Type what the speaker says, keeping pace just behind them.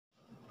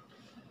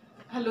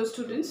Hello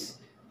students.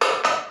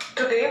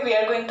 Today we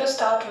are going to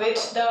start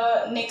with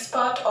the next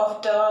part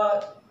of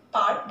the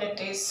part,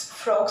 that is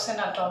frog's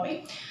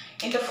anatomy.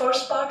 In the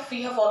first part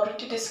we have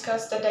already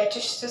discussed the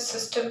digestive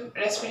system,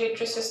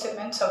 respiratory system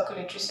and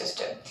circulatory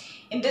system.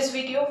 In this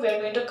video we are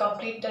going to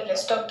complete the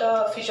rest of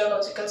the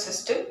physiological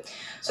system.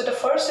 So the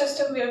first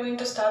system we are going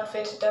to start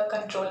with the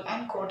control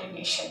and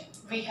coordination.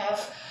 We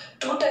have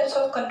two types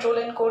of control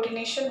and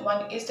coordination.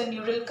 One is the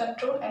neural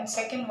control and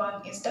second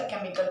one is the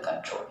chemical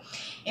control.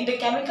 In the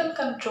chemical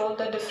control,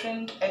 the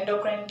different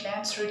endocrine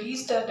glands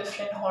release the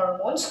different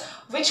hormones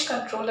which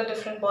control the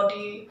different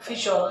body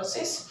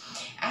physiologies,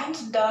 and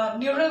the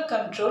neural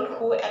control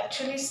who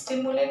actually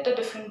stimulate the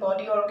different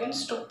body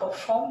organs to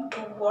perform,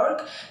 to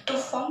work, to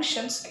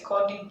functions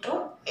according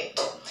to it.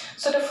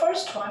 So the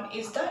first one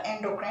is the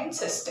endocrine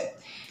system.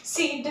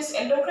 See, this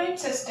endocrine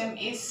system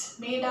is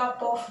made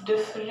up of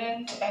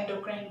different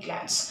endocrine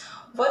glands.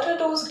 What are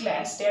those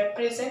glands? They are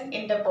present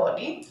in the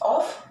body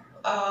of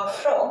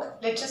frog.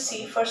 Let us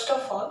see. First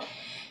of all,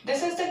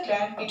 this is the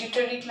gland,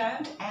 pituitary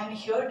gland, and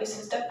here this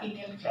is the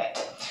pineal gland.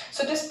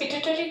 So this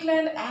pituitary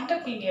gland and the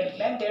pineal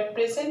gland, they are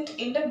present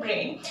in the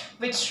brain,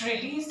 which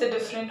release the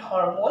different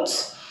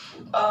hormones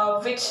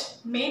which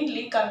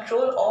mainly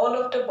control all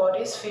of the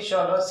body's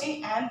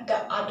physiology and the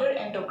other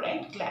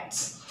endocrine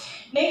glands.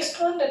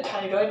 Next one, the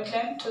thyroid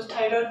gland. So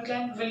thyroid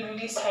gland will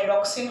release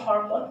thyroxine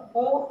hormone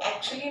who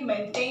actually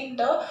maintain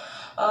the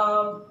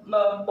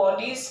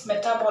body's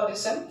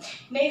metabolism.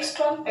 Next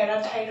one,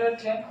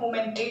 parathyroid gland who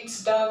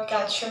maintains the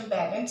calcium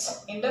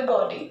balance in the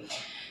body.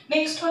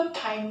 Next one,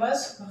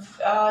 thymus.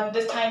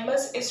 The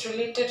thymus is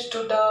related to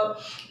the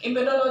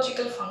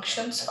immunological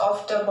functions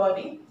of the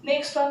body.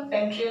 Next one,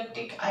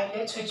 pancreatic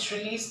islets, which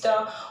release the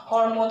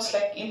hormones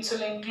like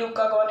insulin,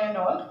 glucagon and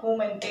all, who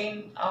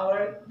maintain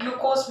our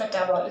glucose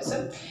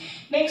metabolism.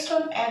 Next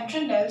one,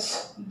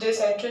 adrenals.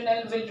 This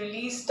adrenal will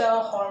release the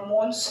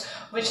hormones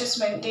which is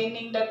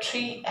maintaining the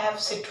 3F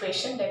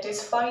situation, that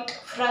is fight,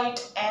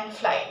 fright and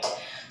flight.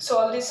 So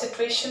all these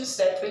situations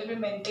that will be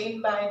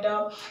maintained by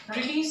the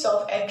release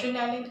of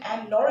adrenaline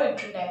and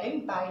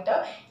noradrenaline by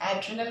the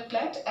adrenal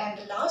gland. And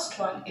the last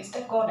one is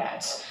the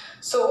gonads.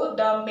 So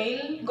the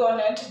male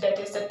gonad, that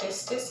is the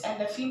testis,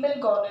 and the female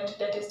gonad,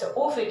 that is the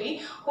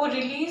ovary, who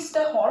release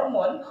the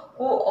hormone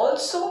who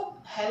also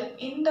help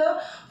in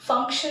the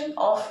function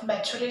of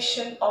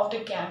maturation of the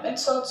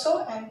gametes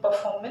also and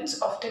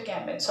performance of the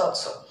gametes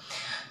also.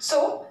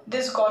 So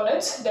these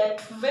gonads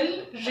that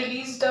will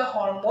release the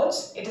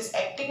hormones, it is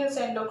acting as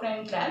an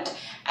endocrine gland,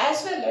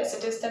 as well as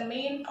it is the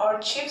main or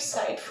chief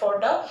site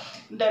for the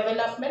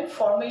development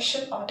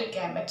formation of the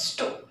gametes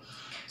too.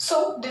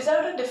 So these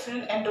are the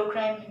different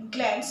endocrine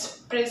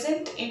glands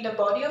present in the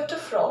body of the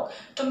frog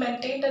to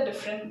maintain the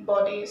different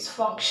body's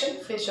function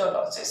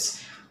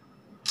physiologies.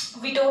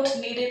 We don't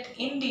need it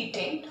in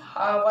detail.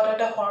 What are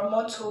the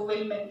hormones who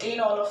will maintain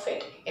all of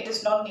it? It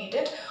is not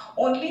needed.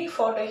 Only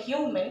for the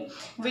human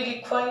we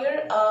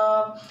require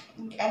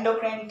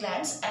endocrine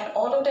glands, and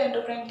all of the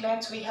endocrine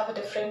glands we have a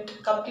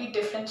complete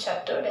different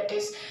chapter, that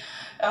is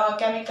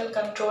chemical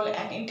control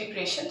and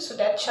integration. So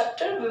that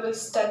chapter we will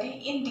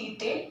study in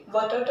detail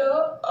what are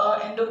the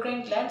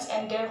endocrine glands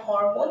and their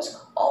hormones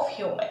of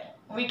human.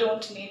 We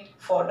don't need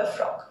for the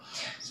frog.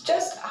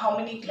 Just how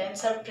many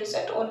glands are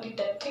present, only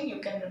that thing you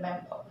can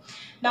remember.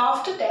 Now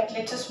after that,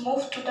 let us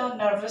move to the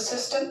nervous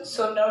system.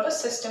 So nervous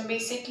system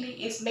basically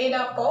is made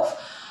up of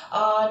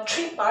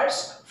three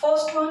parts.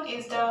 First one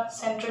is the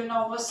central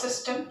nervous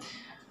system.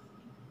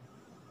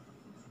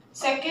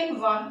 Second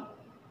one,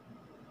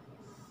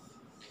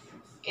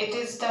 it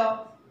is the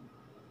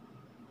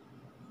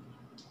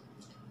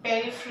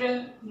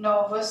peripheral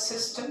nervous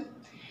system,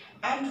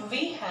 and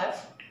we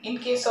have, in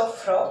case of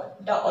frog,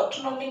 the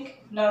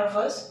autonomic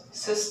nervous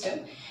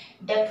system,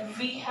 that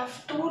we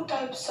have two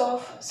types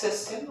of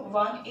system.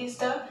 One is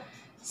the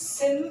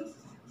sympathetic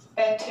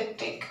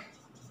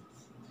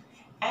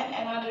and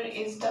another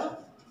is the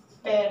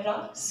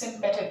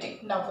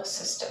parasympathetic nervous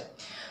system.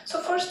 So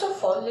first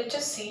of all, let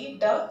us see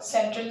the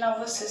central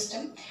nervous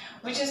system,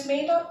 which is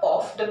made up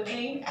of the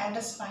brain and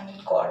the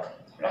spinal cord,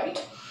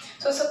 right?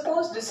 So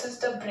suppose this is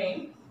the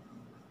brain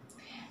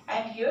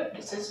and here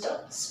this is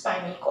the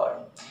spinal cord.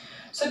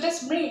 So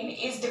this brain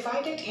is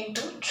divided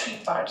into three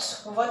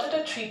parts. What are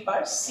the three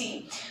parts?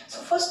 See, so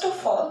first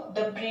of all,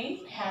 the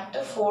brain have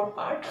the four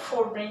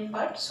brain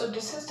part. So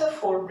this is the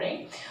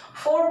forebrain.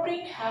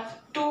 Forebrain have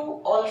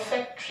two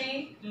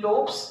olfactory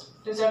lobes.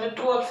 These are the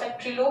two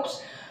olfactory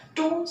lobes.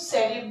 Two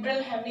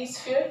cerebral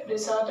hemisphere.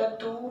 These are the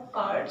two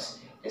parts.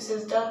 This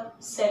is the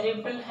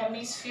cerebral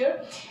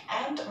hemisphere,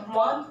 and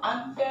one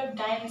unpaired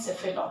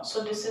diencephalon.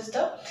 So this is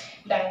the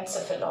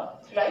diencephalon,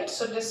 right?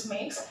 So this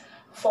makes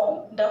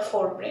form the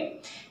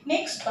forebrain.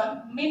 Next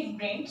one,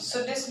 midbrain.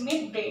 So this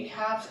midbrain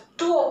have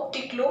two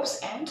optic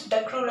lobes and the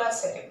crura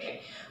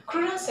cerebri.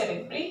 Crura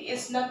cerebri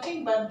is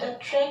nothing but the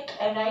tract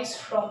arise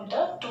from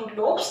the two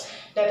lobes,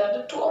 that are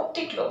the two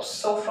optic lobes.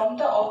 So from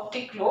the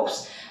optic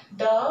lobes,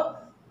 the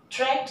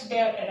tract they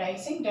are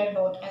arising, they are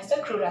known as the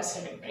crura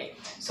cerebri.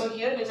 So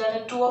here these are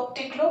the two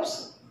optic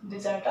lobes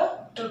These are the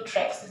two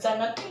tracks. These are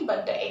nothing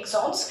but the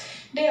axons.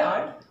 They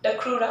are the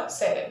crura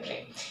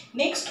cerebri.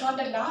 Next one,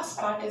 the last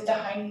part is the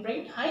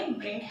hindbrain.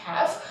 Hindbrain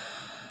have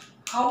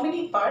how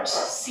many parts?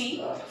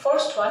 See,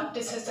 first one,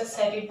 this is the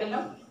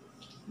cerebellum.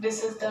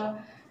 This is the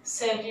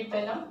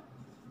cerebellum.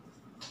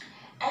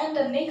 And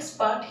the next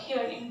part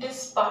here in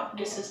this part,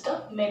 this is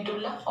the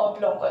medulla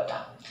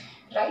oblongata,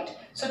 right?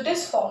 So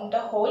this form the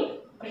whole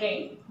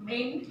brain.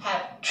 Brain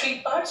have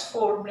three parts: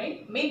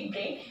 forebrain,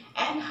 midbrain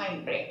and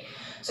hindbrain.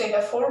 So in the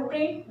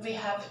forebrain we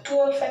have two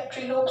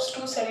olfactory lobes,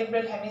 two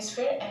cerebral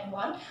hemisphere and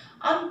one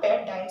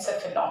unpaired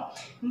diencephalon.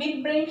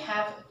 Midbrain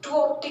have two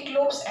optic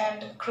lobes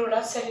and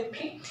crura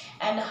cerebri,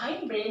 and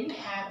hindbrain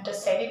have the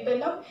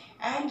cerebellum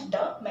and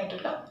the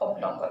medulla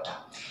oblongata.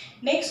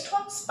 Next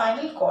one,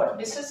 spinal cord.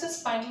 This is the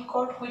spinal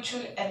cord which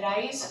will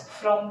arise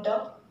from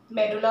the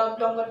medulla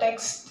oblongata.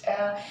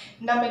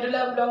 The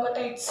medulla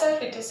oblongata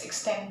itself, it is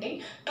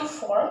extending to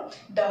form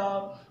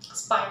the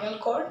spinal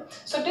cord.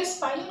 So this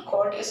spinal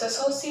cord is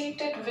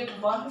associated with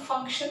one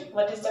function.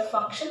 What is the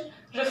function?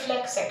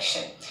 Reflex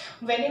action.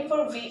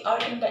 Whenever we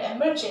are in the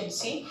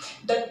emergency,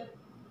 the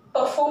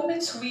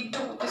performance we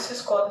do, this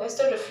is called as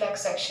the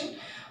reflex action.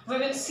 We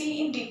will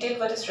see in detail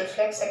what is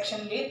reflex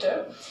action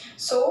later.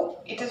 So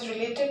it is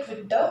related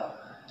with the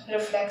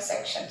reflex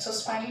action. So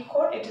spinal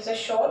cord, it is a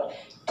short,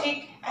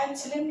 thick and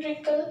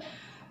cylindrical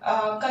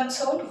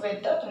concerned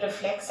with the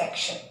reflex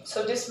action.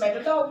 So this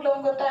medulla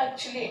oblongata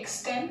actually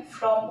extend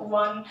from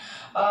one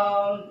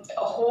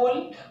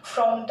hole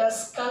from the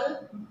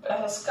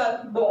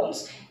skull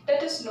bones,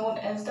 that is known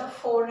as the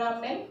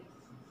foramen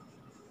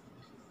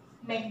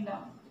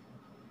magnum.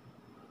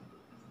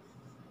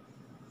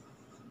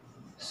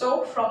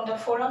 So from the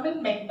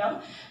foramen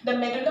magnum, the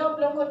medulla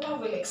oblongata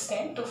will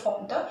extend to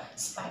form the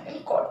spinal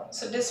cord.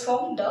 So this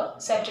form the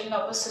central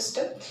nervous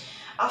system.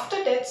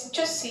 After that,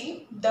 just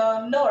see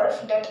the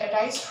nerve that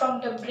arise from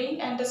the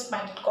brain and the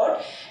spinal cord,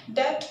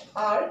 that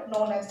are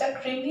known as the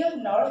cranial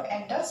nerve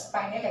and the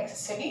spinal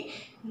accessory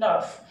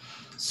nerve.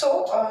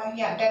 So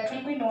that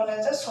will be known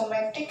as the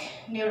somatic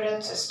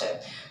neural system.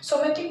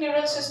 Somatic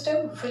neural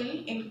system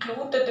will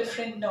include the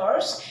different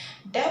nerves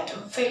that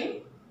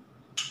will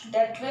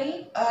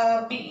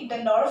be the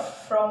nerve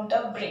from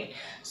the brain.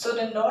 So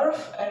the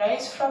nerve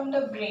arise from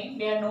the brain.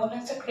 They are known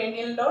as the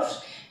cranial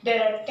nerves.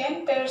 There are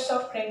 10 pairs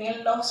of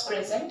cranial nerves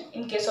present.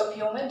 In case of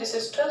human, this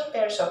is 12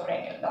 pairs of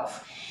cranial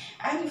nerve.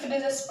 And if it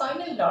is a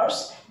spinal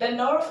nerves, the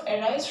nerve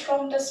arise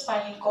from the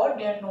spinal cord.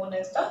 They are known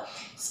as the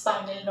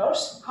spinal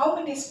nerves. How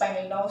many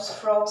spinal nerves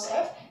frogs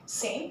have?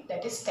 Same,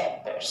 that is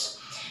 10 pairs.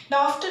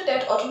 Now after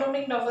that,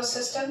 autonomic nervous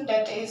system,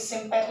 that is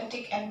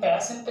sympathetic and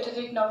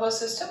parasympathetic nervous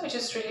system, which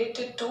is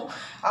related to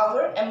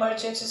our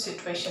emergency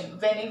situation.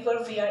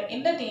 Whenever we are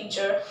in the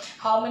danger,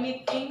 how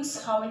many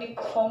things, how many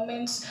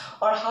performance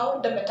or how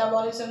the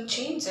metabolism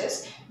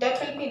changes,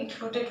 that will be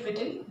included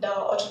within the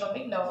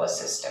autonomic nervous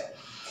system.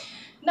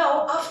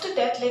 Now after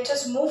that, let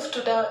us move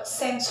to the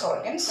sense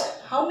organs.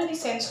 How many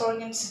sense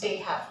organs they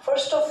have?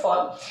 First of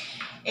all,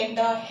 in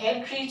the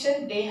head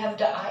region, they have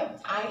the eye.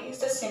 Eye is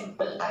the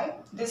simple eye.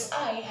 This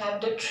eye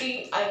have the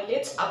three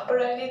eyelids, upper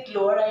eyelid,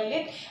 lower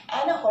eyelid,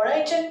 and a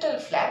horizontal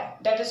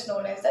flap that is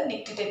known as the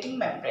nictitating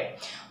membrane.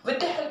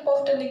 With the help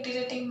of the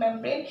nictitating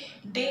membrane,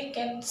 they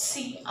can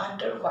see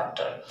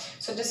underwater.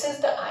 So this is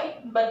the eye,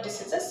 but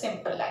this is a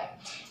simple eye.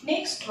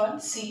 Next one,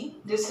 see,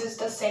 this is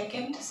the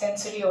second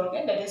sensory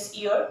organ, that is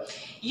ear.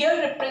 Ear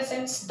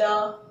represents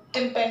the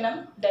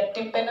tympanum. That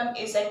tympanum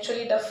is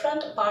actually the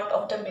front part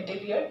of the middle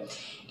ear.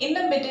 In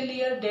the middle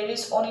ear, there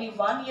is only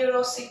one ear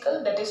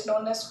ossicle, that is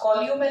known as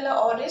columella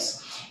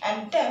oris,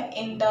 and then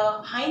in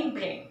the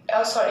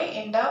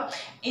in the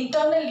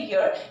internal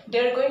ear, they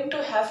are going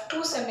to have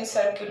two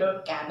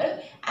semicircular canal,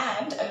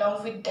 and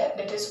along with that,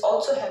 that is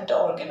also have the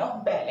organ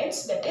of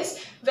balance, that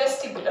is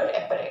vestibular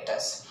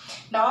apparatus.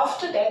 Now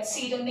after that,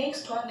 see the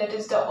next one, that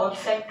is the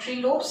olfactory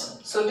lobes.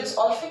 So this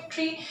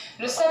olfactory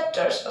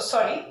receptors,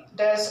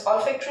 there's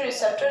olfactory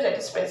receptor that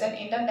is present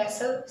in the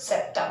nasal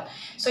septum.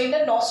 So in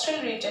the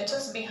nostril region,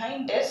 just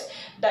behind this,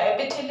 the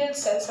epithelial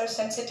cells are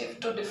sensitive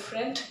to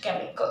different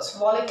chemicals,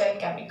 volatile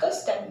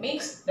chemicals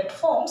that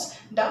forms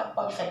the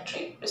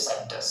olfactory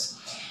receptors.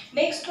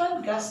 Next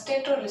one,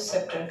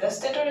 gustatoreceptor.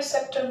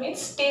 Gustatoreceptor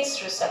means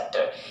taste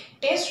receptor.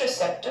 Taste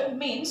receptor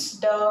means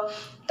the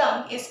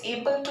tongue is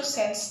able to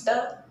sense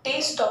the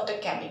taste of the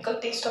chemical,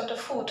 taste of the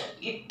food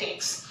it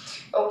takes.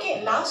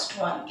 Okay, last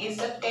one is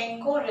the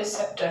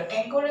tangoreceptor.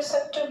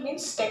 Tangoreceptor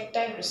means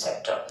tactile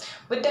receptor.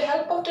 With the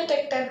help of the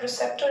tactile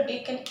receptor, they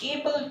can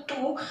able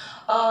to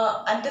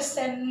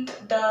understand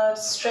the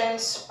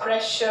stress,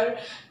 pressure,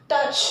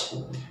 touch,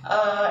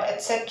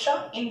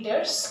 etc. in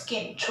their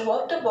skin.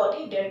 Throughout the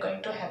body, they are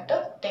going to have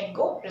the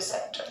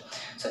tangoreceptor.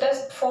 So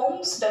that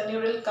forms the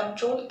neural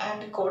control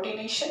and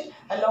coordination.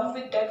 Along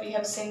with that, we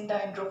have seen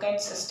the endocrine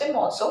system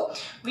also.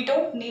 We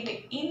don't need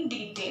it in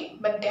detail,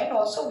 but then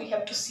also we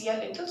have to see a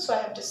little. So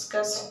I have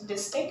discussed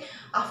this thing.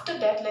 After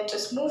that, let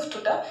us move to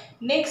the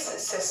next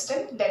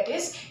system, that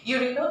is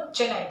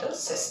urinogenital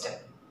system.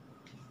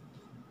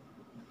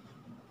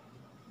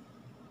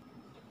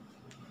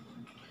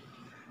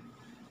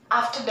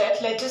 After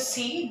that, let us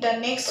see the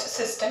next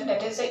system,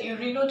 that is the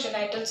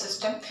urinogenital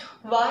system.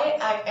 Why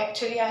I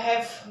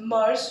have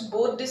merged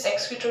both this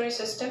excretory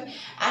system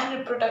and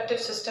reproductive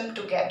system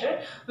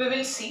together. We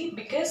will see,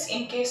 because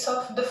in case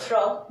of the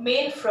frog,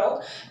 male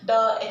frog,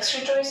 the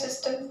excretory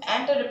system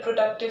and the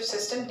reproductive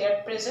system, they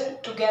are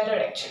present together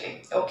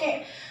actually.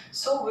 Okay,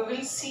 so we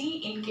will see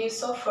in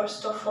case of,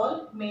 first of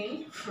all,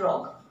 male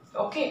frog.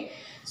 Okay,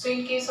 so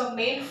in case of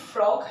male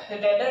frog,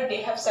 rather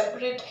they have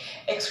separate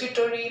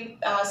excretory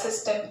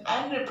system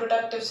and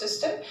reproductive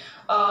system.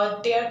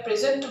 They are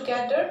present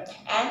together,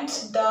 and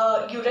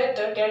the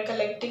ureter, they are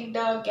collecting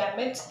the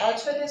gametes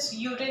as well as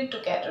urine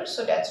together.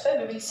 So that's why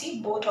we will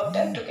see both of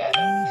them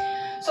together.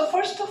 So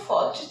first of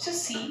all, just to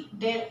see,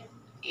 there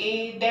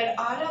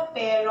are a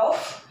pair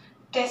of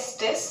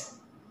testes.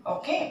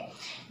 Okay,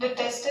 the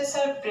testes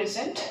are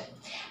present,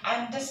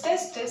 and this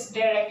testes,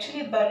 they are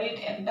actually buried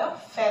in the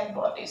fat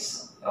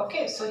bodies.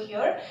 Okay, so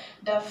here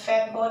the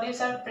fat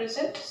bodies are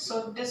present.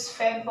 So this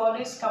fat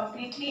body is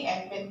completely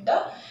end with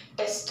the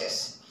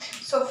testes.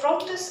 So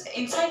from this,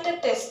 inside the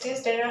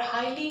testes, there are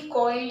highly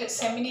coiled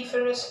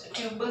seminiferous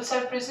tubules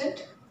are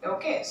present.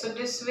 Okay, so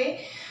this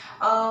way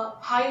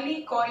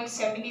highly coiled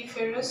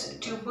seminiferous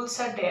tubules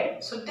are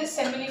there. So this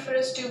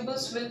seminiferous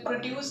tubules will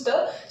produce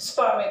the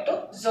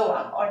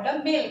spermatozoa or the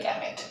male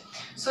gamete.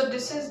 So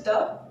this is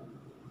the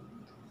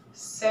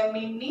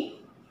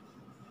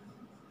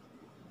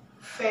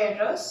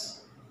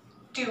seminiferous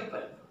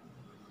tubule.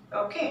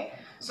 Okay,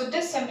 so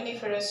this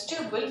seminiferous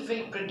tubule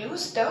will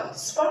produce the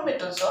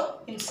spermatozoa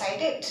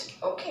inside it.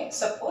 Okay,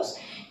 suppose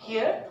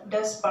here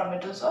the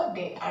spermatozoa,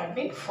 they are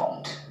being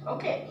formed.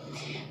 Okay,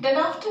 then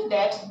after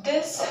that,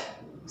 this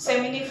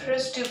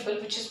seminiferous tubule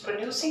which is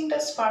producing the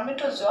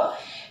spermatozoa,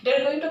 they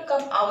are going to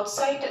come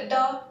outside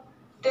the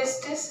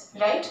testis,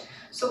 right?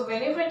 So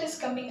whenever it is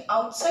coming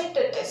outside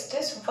the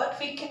testis, what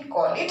we can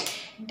call it,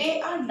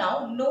 they are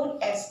now known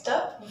as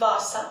the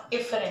vasa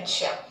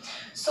efferentia.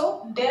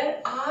 So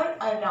there are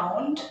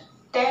around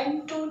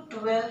 10 to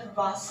 12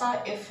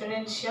 vasa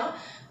efferentia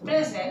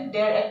present.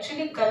 They are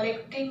actually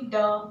collecting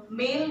the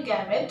male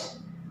gamete,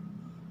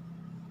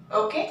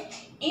 okay,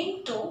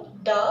 into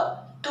the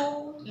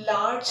two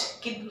large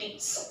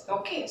kidneys.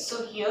 Okay,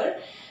 so here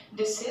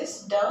this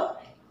is the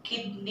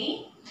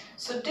kidney.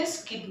 So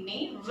this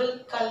kidney will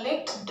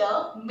collect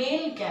the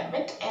male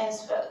gamete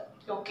as well.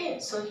 Okay,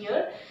 so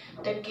here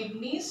the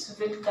kidneys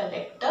will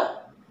collect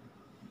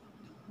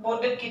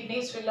both the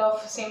kidneys will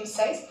of same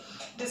size.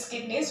 This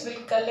kidneys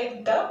will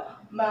collect the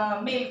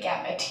male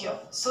gamete here.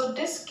 So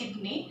this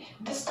kidney,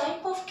 this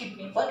type of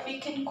kidney, what we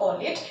can call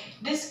it,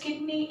 this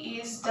kidney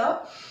is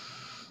the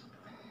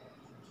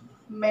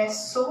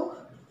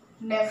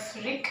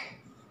mesonephric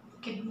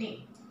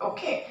kidney.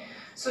 Okay,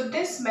 so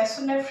this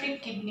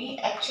mesonephric kidney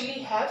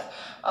actually have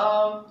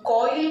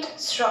coiled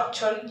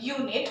structure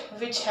unit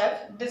which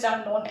have, these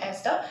are known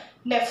as the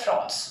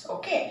nephrons.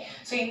 Okay,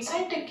 so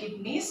inside the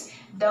kidneys,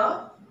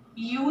 the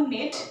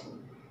unit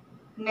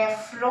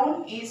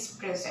nephron is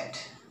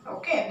present.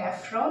 Okay,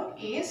 nephron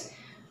is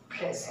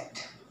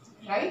present,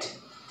 right,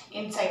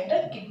 inside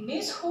the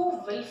kidneys,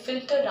 who will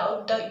filter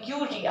out the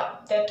urea.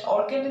 That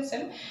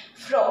organism,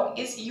 frog,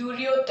 is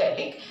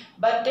ureotelic,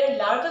 but their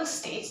larval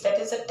stage, that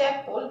is a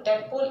tadpole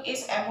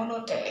is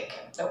ammonotelic.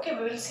 Okay,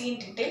 we will see in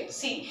detail.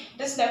 See,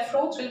 this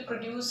nephrons will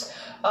produce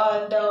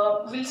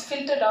will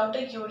filter out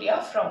the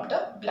urea from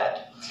the blood.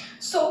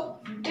 So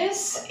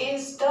this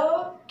is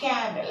the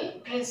canal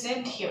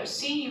present here.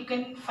 See, you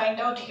can find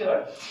out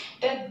here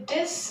that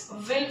this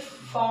will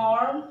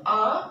form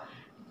a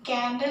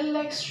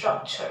canal-like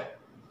structure.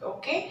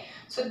 Okay,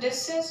 so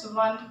this is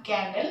one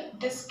canal.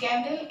 This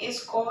canal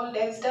is called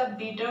as the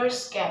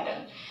Bidder's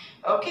canal.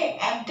 Okay,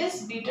 and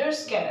this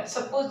Bidder's canal,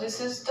 suppose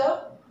this is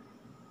the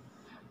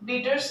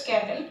Bidder's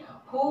canal,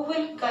 who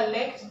will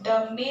collect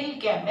the male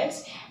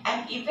gametes,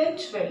 and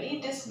eventually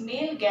this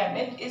male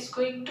gamete is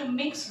going to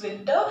mix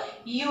with the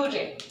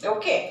urine.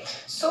 Okay,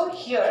 so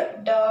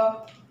here the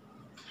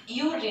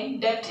urine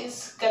that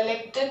is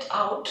collected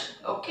out,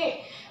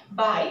 okay,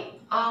 by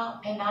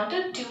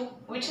another tube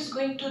which is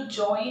going to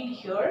join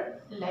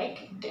here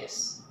like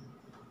this.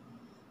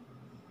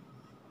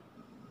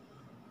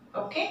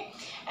 Okay,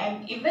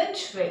 and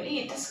eventually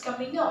it is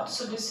coming out.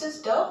 So this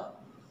is the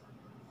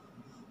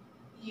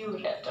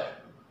ureter.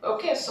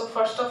 Okay, so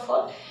first of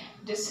all,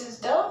 this is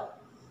the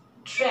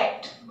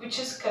tract which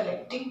is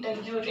collecting the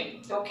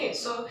urine. Okay,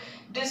 so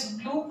this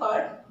blue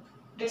part,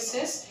 this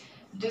is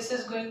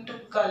going to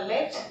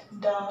collect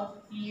the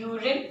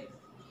urine,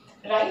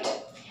 right?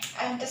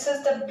 And this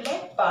is the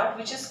black part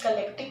which is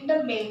collecting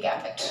the male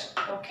gamete.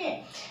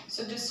 Okay,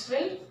 so this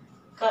will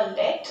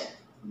collect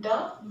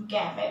the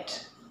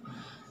gamete.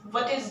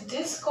 What is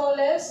this called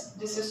as?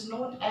 This is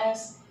known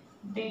as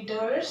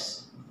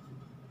Bidder's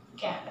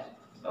canal.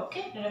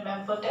 Okay,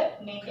 remember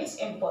that name is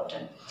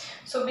important.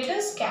 So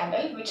Bidder's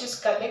canal, which is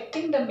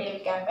collecting the male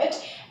gamete,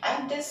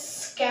 and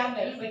this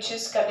canal which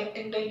is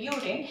collecting the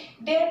urine,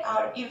 they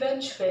are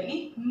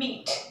eventually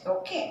meet.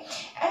 Okay,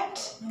 and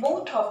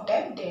both of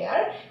them, they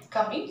are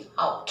coming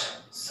out.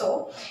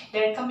 So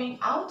they are coming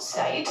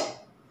outside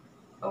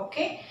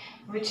okay,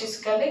 which is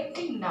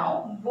collecting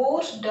now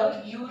both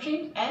the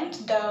urine and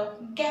the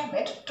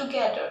gamete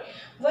together.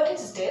 What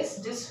is this?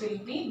 This will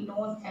be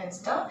known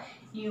as the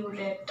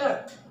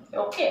ureter.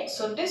 Okay,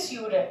 so this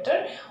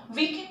ureter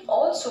we can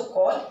also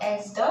call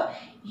as the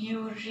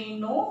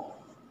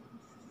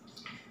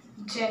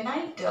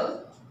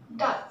urinogenital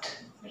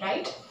duct,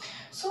 right?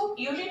 So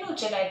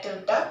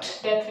urinogenital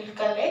duct that will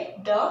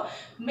collect the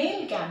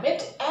male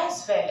gamete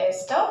as well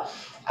as the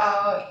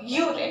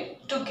urine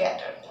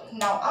together.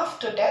 Now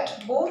after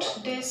that,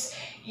 both this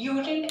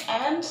urine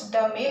and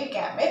the male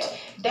gamete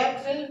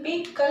that will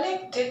be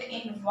collected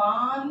in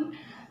one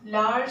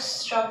large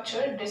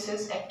structure. This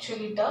is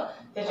actually the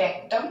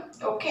rectum.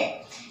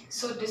 Okay,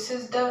 so this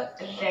is the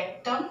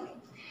rectum.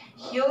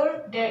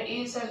 Here there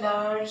is a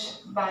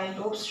large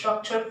bilobe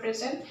structure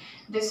present.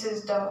 This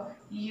is the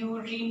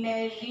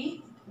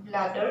urinary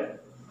bladder.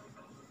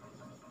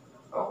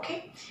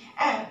 Okay,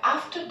 and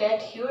after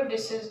that, here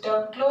this is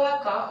the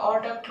cloaca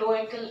or the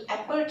cloacal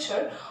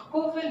aperture,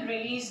 who will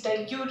release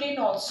the urine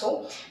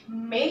also,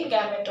 male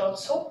gamete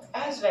also,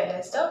 as well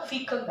as the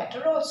fecal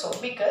matter also,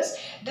 because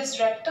this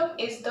rectum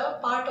is the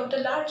part of the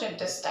large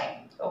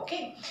intestine.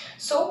 Okay,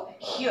 so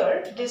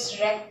here this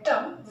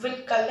rectum will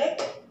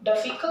collect the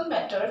fecal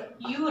matter,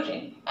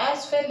 urine,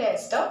 as well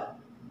as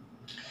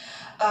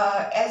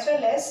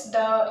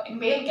the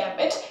male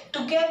gamete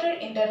together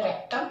in the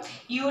rectum.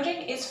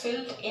 Urine is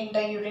filled in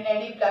the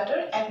urinary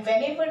bladder, and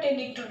whenever they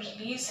need to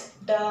release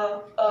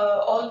the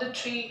all the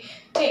three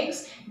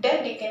things,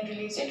 then they can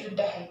release it with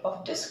the help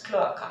of this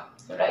cloaca,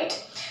 right?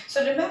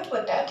 So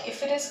remember that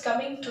if it is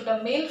coming to the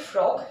male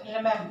frog,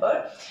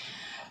 remember,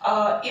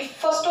 if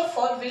first of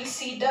all we'll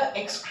see the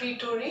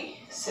excretory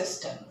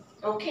system.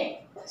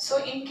 Okay, so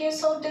in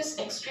case of this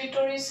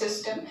excretory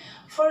system,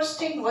 first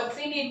thing what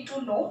we need to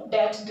know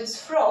that this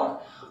frog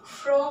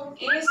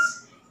is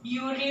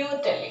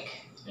ureotelic,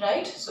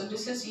 right? So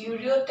this is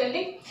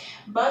ureotelic,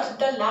 but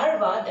the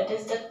larva, that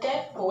is the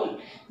tadpole,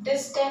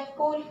 this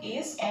tadpole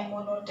is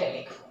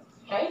ammonotelic,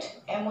 right?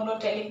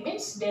 Ammonotelic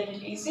means they're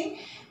releasing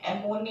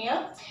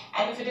ammonia,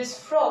 and if it is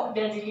frog,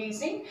 they're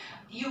releasing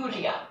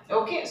urea.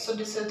 Okay, so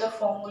this is the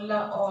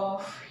formula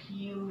of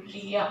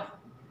urea.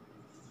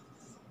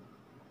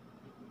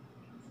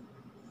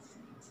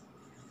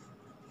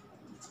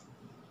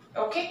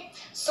 Okay,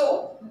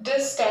 so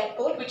this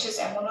tadpole, which is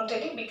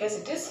ammonotelic because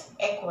it is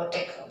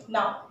aquatic.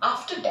 Now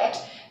after that,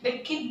 the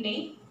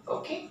kidney.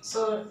 Okay,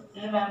 so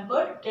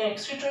remember the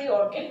excretory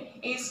organ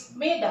is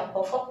made up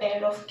of a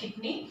pair of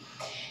kidney.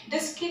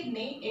 This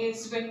kidney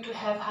is going to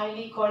have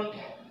highly called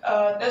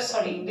this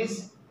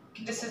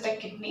is the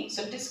kidney.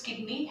 So this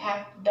kidney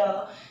have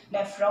the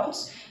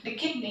nephrons. The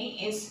kidney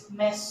is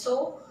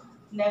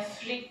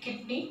mesonephric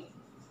kidney.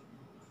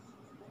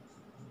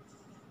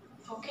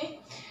 Okay,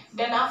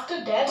 then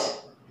after that,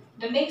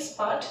 the next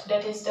part,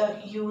 that is the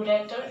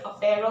ureter, a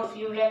pair of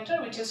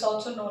ureter, which is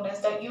also known as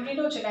the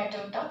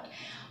urinogenital duct.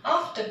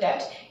 After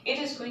that, it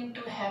is going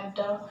to have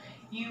the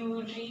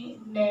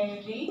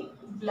urinary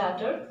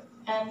bladder,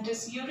 and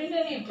this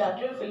urinary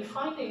bladder will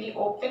finally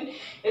open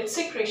its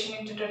secretion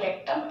into the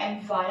rectum,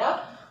 and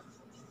via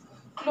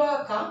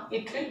cloaca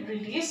it will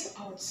release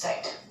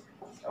outside.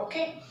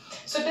 Okay,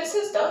 so this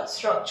is the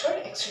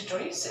structured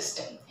excretory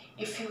system.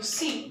 If you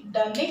see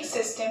the next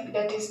system,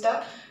 that is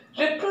the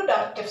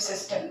reproductive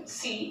system,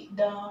 see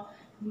the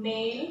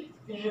male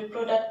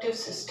reproductive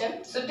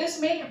system. So this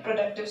male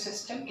reproductive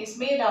system is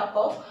made up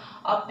of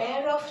a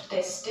pair of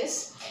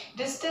testes.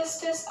 These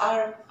testes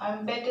are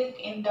embedded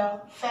in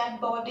the fat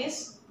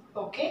bodies.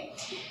 Okay,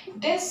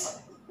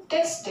 this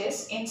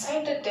testes,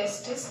 inside the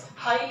testes,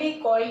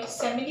 highly coiled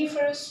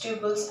seminiferous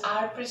tubules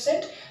are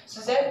present. So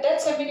that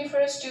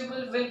seminiferous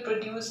tubule will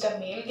produce the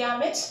male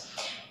gametes.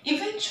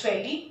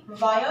 Eventually,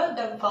 via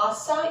the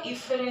vasa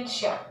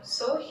efferentia.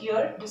 So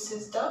here this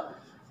is the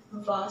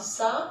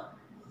vasa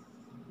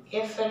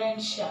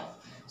efferentia.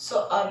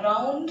 So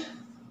around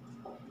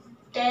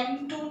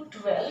 10 to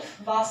 12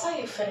 vasa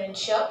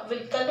efferentia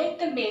will collect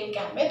the male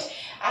gamete,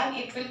 and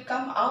it will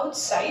come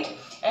outside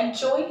and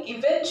join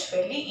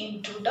eventually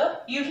into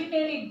the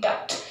urinary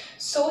duct.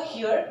 So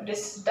here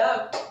this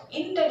duct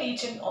in the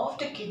region of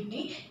the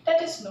kidney,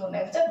 that is known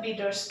as the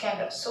Bidder's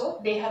canal. So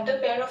they have the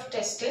pair of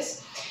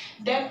testes.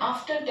 Then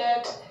after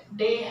that,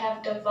 they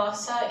have the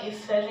vasa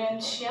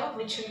efferentia,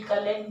 which will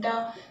collect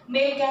the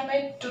male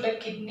gamete to the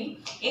kidney.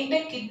 In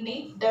the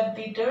kidney, the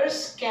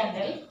Bidder's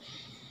canal,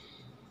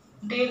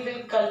 they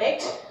will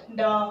collect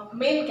the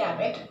male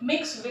gamete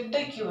mixed with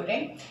the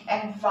urine,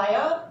 and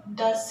via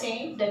the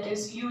same, that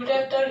is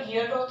ureter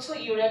here also,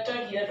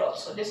 ureter here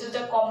also. This is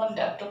the common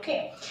duct.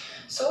 Okay,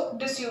 so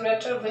this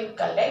ureter will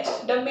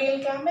collect the male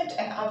gamete,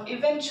 and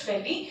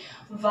eventually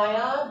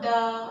via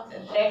the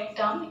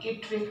rectum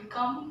it will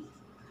come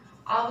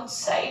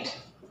outside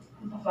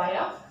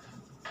via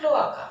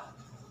cloaca.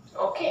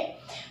 Okay,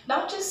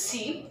 now just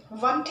see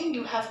one thing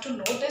you have to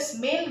know. This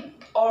male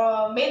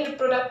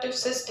reproductive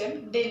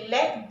system, they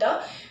lack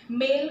the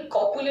male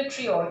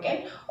copulatory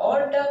organ,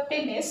 or the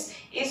penis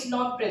is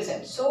not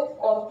present. So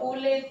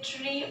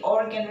copulatory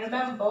organ,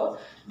 remember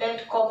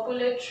that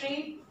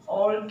copulatory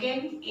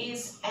organ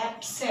is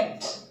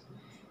absent.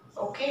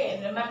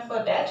 Okay,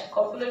 remember that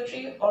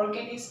copulatory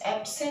organ is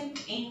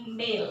absent in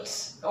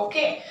males.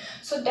 Okay,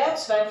 so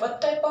that's why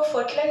what type of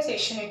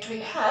fertilization it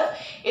will have?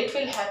 It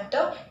will have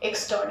the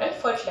external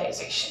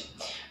fertilization.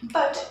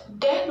 But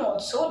then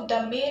also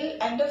the male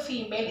and the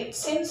female, it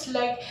seems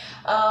like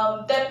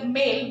that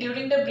male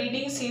during the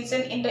breeding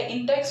season in the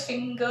index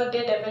finger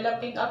they're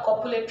developing a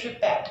copulatory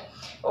pad.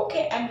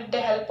 Okay, and with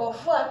the help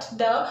of what,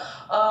 the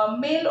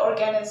male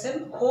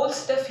organism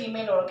holds the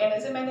female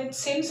organism, and it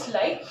seems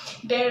like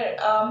they're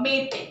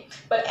mating,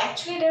 but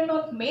actually they're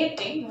not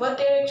mating. What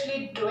they're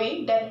actually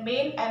doing, that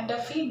male and the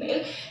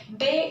female,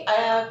 they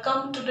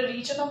come to the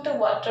region of the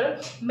water,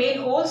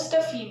 male holds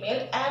the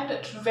female,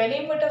 and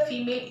whenever the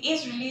female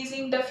is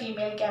releasing the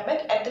female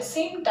gamete, at the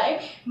same time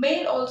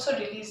male also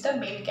release the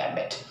male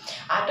gamete.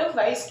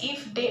 Otherwise,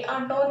 if they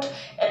are not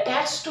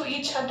attached to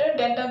each other,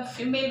 then the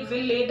female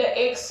will lay the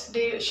eggs,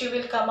 she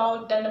will come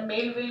out, then the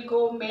male will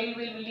go, male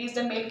will release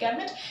the male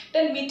gamete,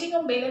 then meeting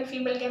of male and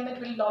female gamete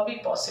will not be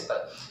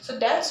possible. So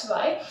that's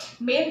why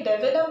male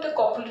develop the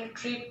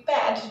copulatory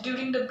pad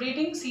during the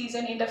breeding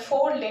season in the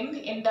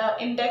forelimb, in the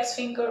index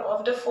finger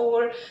of the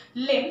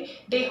forelimb.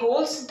 They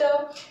holds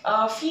the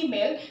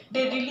female,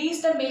 they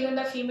release the male and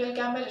the female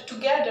gamete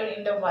together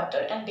in the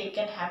water, and they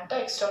can have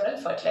the external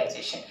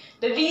fertilization.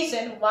 The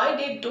reason why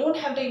they don't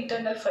have the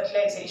internal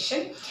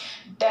fertilization,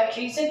 that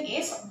reason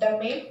is the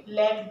male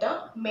lack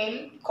the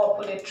male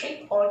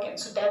copulatory organ.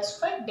 So that's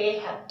why they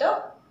have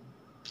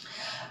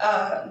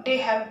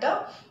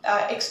the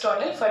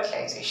external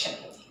fertilization.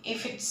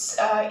 If it's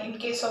in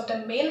case of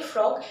the male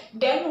frog,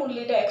 then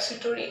only the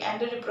excretory and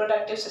the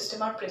reproductive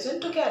system are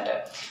present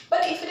together.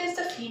 But if it is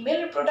the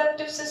female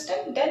reproductive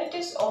system, then it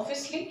is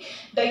obviously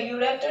the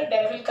ureter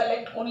that will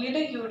collect only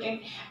the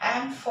urine,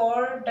 and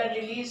for the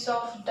release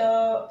of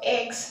the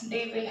eggs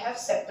they will have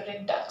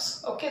separate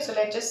ducts. Okay, so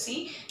let's just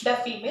see the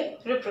female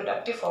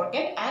reproductive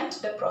organ and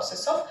the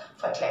process of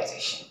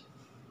fertilization.